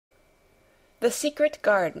The Secret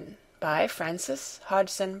Garden by Frances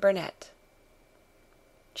Hodgson Burnett.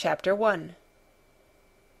 Chapter 1.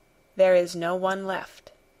 There is no one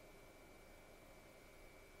left.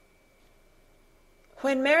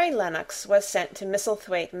 When Mary Lennox was sent to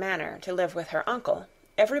Misselthwaite Manor to live with her uncle,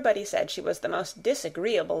 everybody said she was the most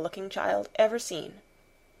disagreeable-looking child ever seen.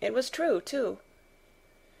 It was true, too.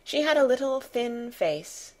 She had a little thin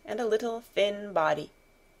face and a little thin body,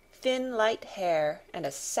 thin light hair and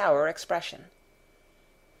a sour expression.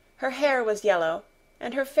 Her hair was yellow,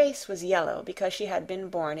 and her face was yellow because she had been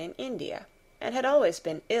born in India, and had always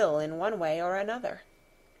been ill in one way or another.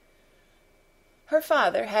 Her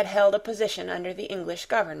father had held a position under the English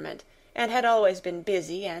government, and had always been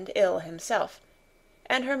busy and ill himself,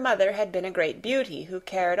 and her mother had been a great beauty who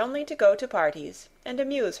cared only to go to parties and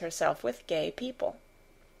amuse herself with gay people.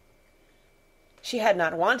 She had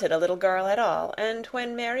not wanted a little girl at all, and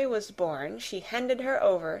when Mary was born she handed her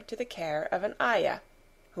over to the care of an ayah,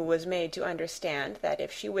 who was made to understand that if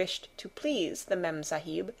she wished to please the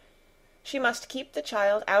Mem-Sahib, she must keep the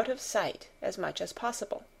child out of sight as much as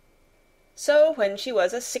possible. So when she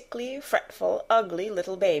was a sickly, fretful, ugly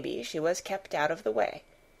little baby, she was kept out of the way,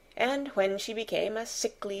 and when she became a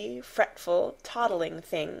sickly, fretful, toddling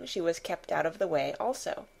thing, she was kept out of the way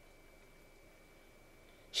also.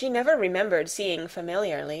 She never remembered seeing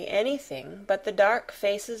familiarly anything but the dark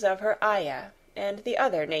faces of her ayah and the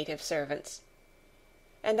other native servants,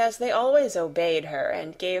 and as they always obeyed her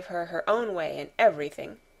and gave her her own way in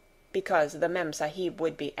everything, because the Mem-Sahib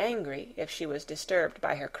would be angry if she was disturbed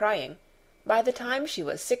by her crying, by the time she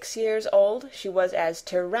was 6 years old she was as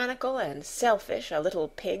tyrannical and selfish a little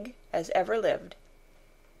pig as ever lived.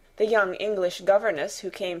 The young English governess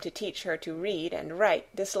who came to teach her to read and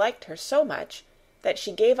write disliked her so much that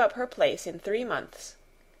she gave up her place in 3 months.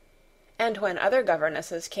 And when other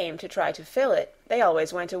governesses came to try to fill it, they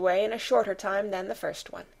always went away in a shorter time than the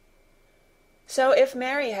first one. So if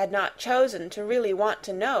Mary had not chosen to really want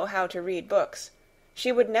to know how to read books,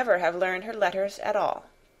 she would never have learned her letters at all.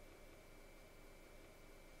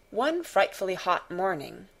 One frightfully hot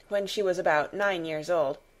morning, when she was about 9 years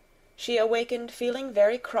old, she awakened feeling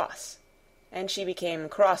very cross, and she became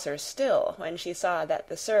crosser still when she saw that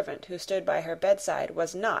the servant who stood by her bedside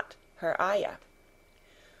was not her ayah.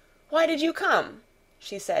 "Why did you come?"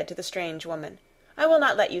 she said to the strange woman. "I will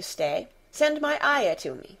not let you stay. Send my ayah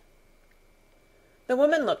to me." The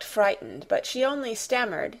woman looked frightened, but she only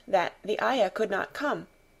stammered that the ayah could not come,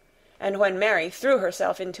 and when Mary threw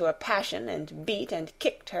herself into a passion and beat and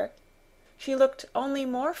kicked her, she looked only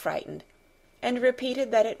more frightened, and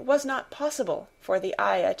repeated that it was not possible for the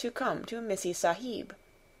ayah to come to Missy Sahib.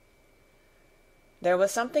 There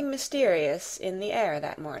was something mysterious in the air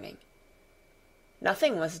that morning.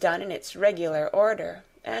 Nothing was done in its regular order,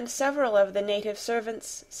 and several of the native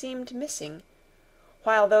servants seemed missing,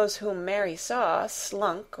 while those whom Mary saw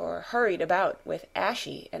slunk or hurried about with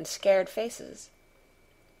ashy and scared faces.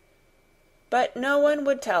 But no one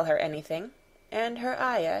would tell her anything, and her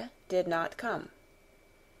ayah did not come.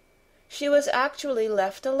 She was actually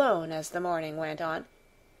left alone as the morning went on,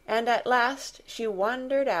 and at last she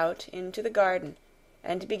wandered out into the garden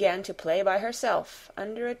and began to play by herself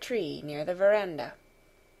under a tree near the veranda.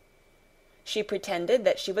 She pretended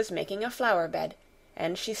that she was making a flower-bed,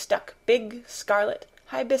 and she stuck big scarlet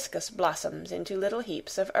hibiscus blossoms into little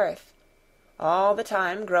heaps of earth, all the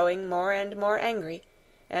time growing more and more angry,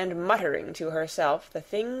 and muttering to herself the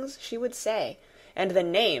things she would say, and the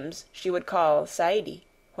names she would call Saidi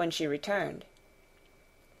when she returned.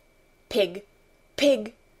 "Pig!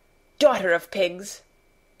 Pig! Daughter of pigs!"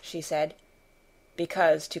 she said,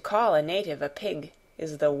 because to call a native a pig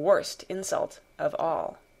is the worst insult of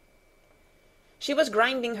all. She was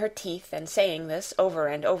grinding her teeth and saying this over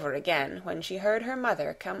and over again when she heard her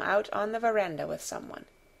mother come out on the veranda with someone.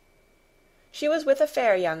 She was with a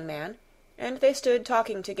fair young man, and they stood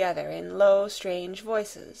talking together in low, strange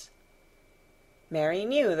voices. Mary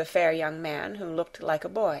knew the fair young man who looked like a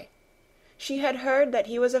boy. She had heard that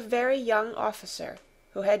he was a very young officer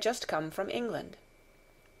who had just come from England.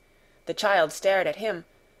 The child stared at him,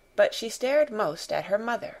 but she stared most at her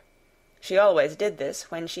mother. She always did this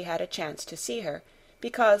when she had a chance to see her,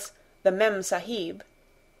 because the Mem-Sahib,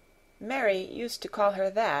 Mary used to call her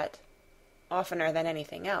that, oftener than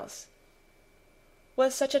anything else,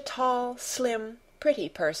 was such a tall, slim, pretty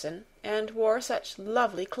person, and wore such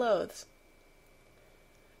lovely clothes.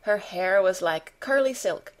 Her hair was like curly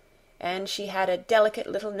silk, and she had a delicate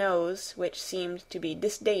little nose which seemed to be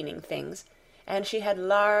disdaining things, and she had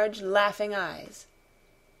large, laughing eyes.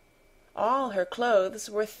 All her clothes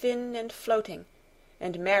were thin and floating,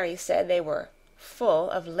 and Mary said they were full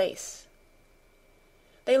of lace.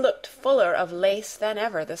 They looked fuller of lace than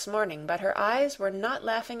ever this morning, but her eyes were not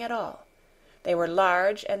laughing at all. They were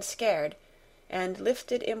large and scared, and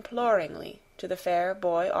lifted imploringly to the fair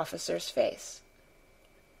boy officer's face.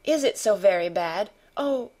 "Is it so very bad?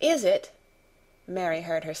 Oh, is it?" Mary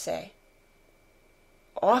heard her say.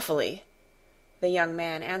 "Awfully," the young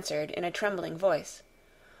man answered in a trembling voice.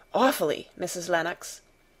 "Awfully, Mrs. Lennox.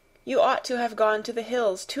 You ought to have gone to the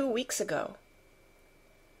hills 2 weeks ago."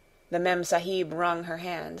 The Mem-Sahib wrung her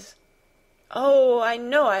hands. "Oh, I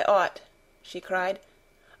know I ought," she cried.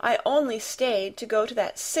 "I only stayed to go to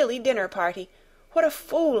that silly dinner party. What a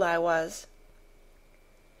fool I was!"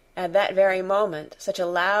 At that very moment such a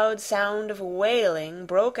loud sound of wailing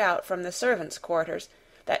broke out from the servants' quarters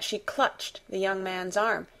that she clutched the young man's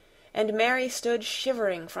arm, and Mary stood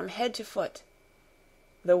shivering from head to foot.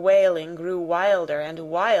 The wailing grew wilder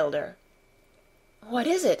and wilder. "What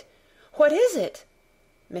is it? What is it?"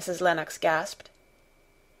 Mrs. Lennox gasped.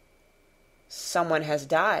 "Someone has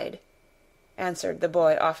died," answered the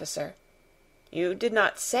boy officer. "You did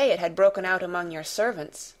not say it had broken out among your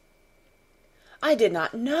servants." "I did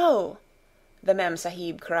not know," the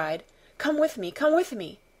Mem-Sahib cried. "Come with me, come with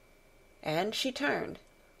me." And she turned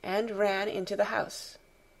and ran into the house.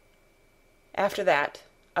 After that,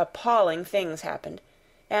 appalling things happened,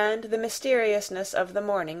 and the mysteriousness of the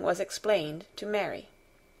morning was explained to Mary.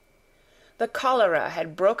 The cholera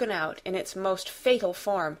had broken out in its most fatal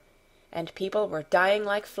form, and people were dying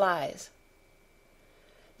like flies.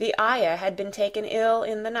 The ayah had been taken ill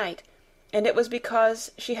in the night, and it was because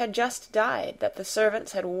she had just died that the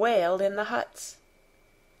servants had wailed in the huts.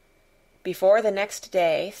 Before the next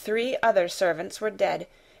day 3 other servants were dead,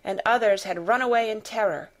 and others had run away in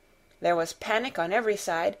terror. There was panic on every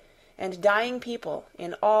side, and dying people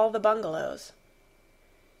in all the bungalows.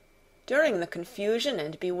 During the confusion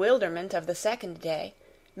and bewilderment of the second day,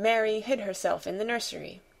 Mary hid herself in the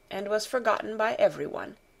nursery, and was forgotten by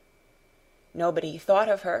everyone. Nobody thought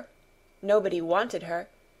of her, nobody wanted her,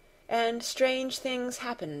 and strange things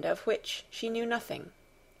happened of which she knew nothing.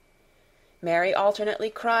 Mary alternately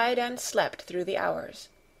cried and slept through the hours.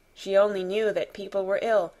 She only knew that people were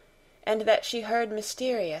ill, and that she heard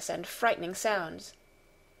mysterious and frightening sounds.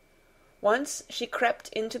 Once she crept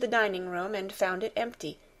into the dining-room and found it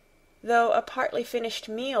empty, though a partly finished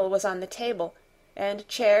meal was on the table, and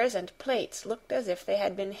chairs and plates looked as if they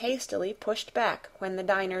had been hastily pushed back when the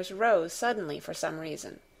diners rose suddenly for some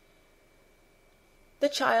reason. The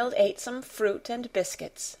child ate some fruit and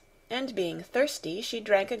biscuits, and being thirsty she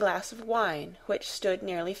drank a glass of wine which stood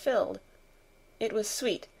nearly filled. It was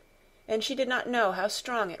sweet, and she did not know how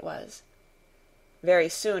strong it was. Very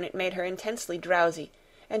soon it made her intensely drowsy,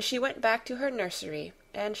 and she went back to her nursery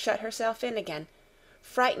and shut herself in again,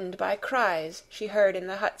 frightened by cries she heard in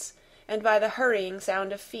the huts and by the hurrying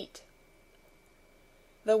sound of feet.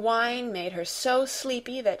 The wine made her so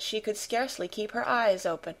sleepy that she could scarcely keep her eyes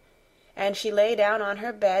open, and she lay down on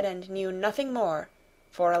her bed and knew nothing more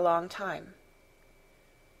for a long time.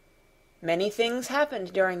 Many things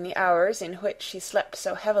happened during the hours in which she slept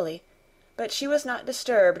so heavily, but she was not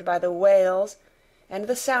disturbed by the wails and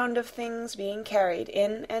the sound of things being carried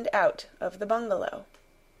in and out of the bungalow.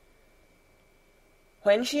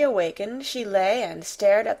 When she awakened, she lay and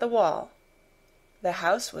stared at the wall. The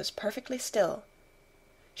house was perfectly still.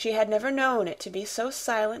 She had never known it to be so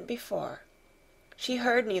silent before. She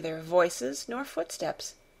heard neither voices nor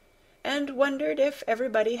footsteps, and wondered if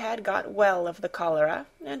everybody had got well of the cholera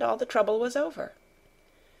and all the trouble was over.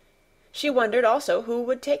 She wondered also who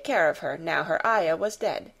would take care of her now her ayah was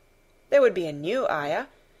dead. There would be a new ayah,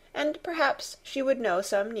 and perhaps she would know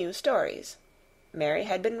some new stories. Mary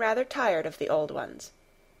had been rather tired of the old ones.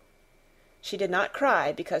 She did not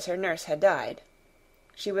cry because her nurse had died.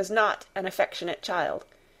 She was not an affectionate child,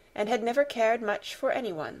 and had never cared much for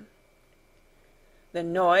anyone. The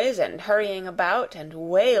noise and hurrying about and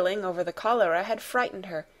wailing over the cholera had frightened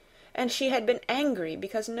her, and she had been angry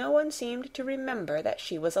because no one seemed to remember that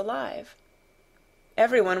she was alive.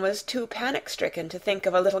 Everyone was too panic-stricken to think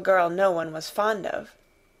of a little girl no one was fond of.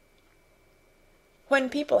 When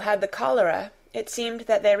people had the cholera, it seemed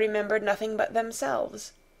that they remembered nothing but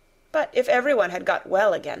themselves. But if everyone had got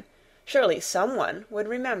well again, surely someone would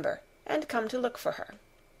remember and come to look for her.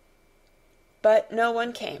 But no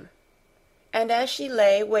one came, and as she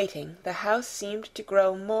lay waiting, the house seemed to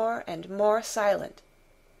grow more and more silent.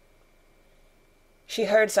 She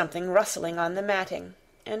heard something rustling on the matting,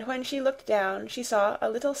 and when she looked down she saw a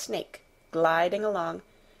little snake gliding along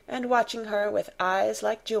and watching her with eyes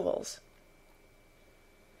like jewels.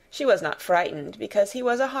 She was not frightened, because he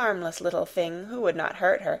was a harmless little thing who would not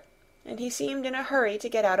hurt her, and he seemed in a hurry to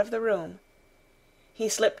get out of the room. He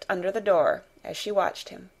slipped under the door as she watched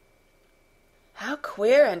him. "How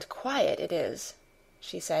queer and quiet it is,"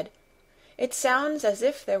 she said. "It sounds as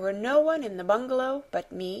if there were no one in the bungalow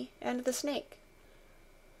but me and the snake."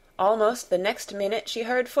 Almost the next minute she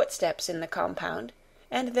heard footsteps in the compound,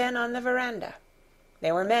 and then on the veranda.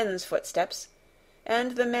 They were men's footsteps,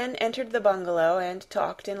 and the men entered the bungalow and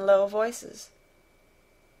talked in low voices.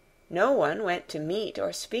 No one went to meet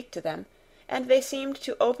or speak to them, and they seemed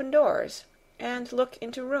to open doors and look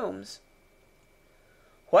into rooms.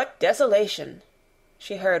 "What desolation!"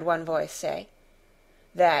 she heard one voice say.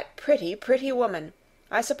 "That pretty, pretty woman!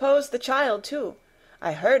 I suppose the child, too.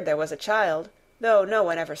 I heard there was a child, though no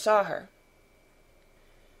one ever saw her."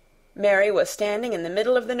 Mary was standing in the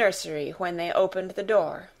middle of the nursery when they opened the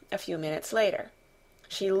door, a few minutes later.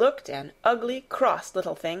 She looked an ugly, cross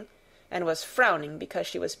little thing, and was frowning because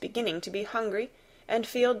she was beginning to be hungry and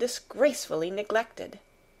feel disgracefully neglected.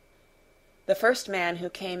 The first man who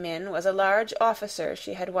came in was a large officer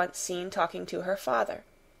she had once seen talking to her father.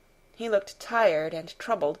 He looked tired and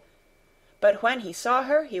troubled, but when he saw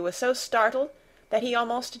her he was so startled that he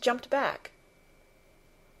almost jumped back.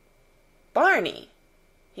 "Barney!"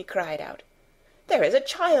 he cried out. "There is a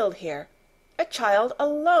child here! A child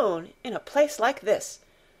alone in a place like this!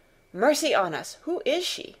 Mercy on us, who is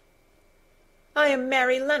she?" "I am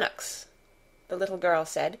Mary Lennox," the little girl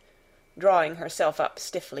said, drawing herself up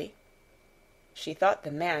stiffly. She thought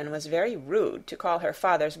the man was very rude to call her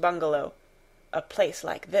father's bungalow a place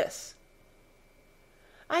like this.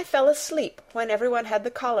 "I fell asleep when everyone had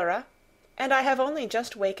the cholera, and I have only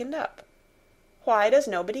just wakened up. Why does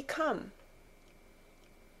nobody come?"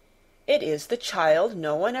 "It is the child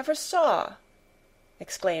no one ever saw!"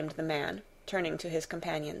 exclaimed the man, turning to his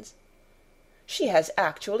companions. "She has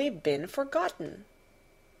actually been forgotten."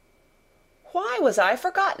 "Why was I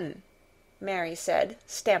forgotten?" Mary said,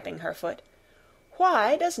 stamping her foot.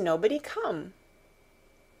 "Why does nobody come?"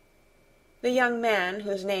 The young man,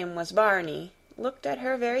 whose name was Barney, looked at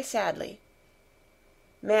her very sadly.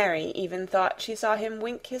 Mary even thought she saw him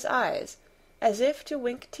wink his eyes, as if to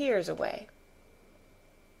wink tears away.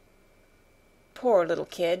 "Poor little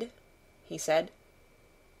kid," he said.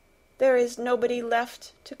 "There is nobody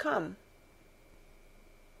left to come."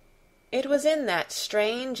 It was in that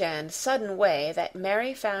strange and sudden way that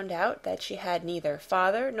Mary found out that she had neither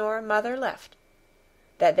father nor mother left,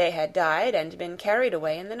 that they had died and been carried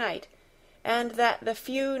away in the night, and that the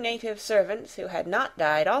few native servants who had not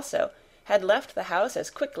died also had left the house as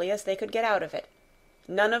quickly as they could get out of it,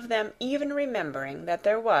 none of them even remembering that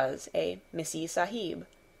there was a Missee Sahib.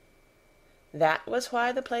 That was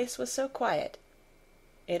why the place was so quiet.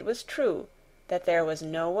 It was true that there was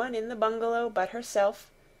no one in the bungalow but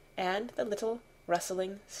herself and the little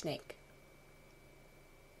rustling snake.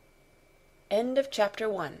 End of Chapter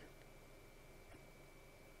 1.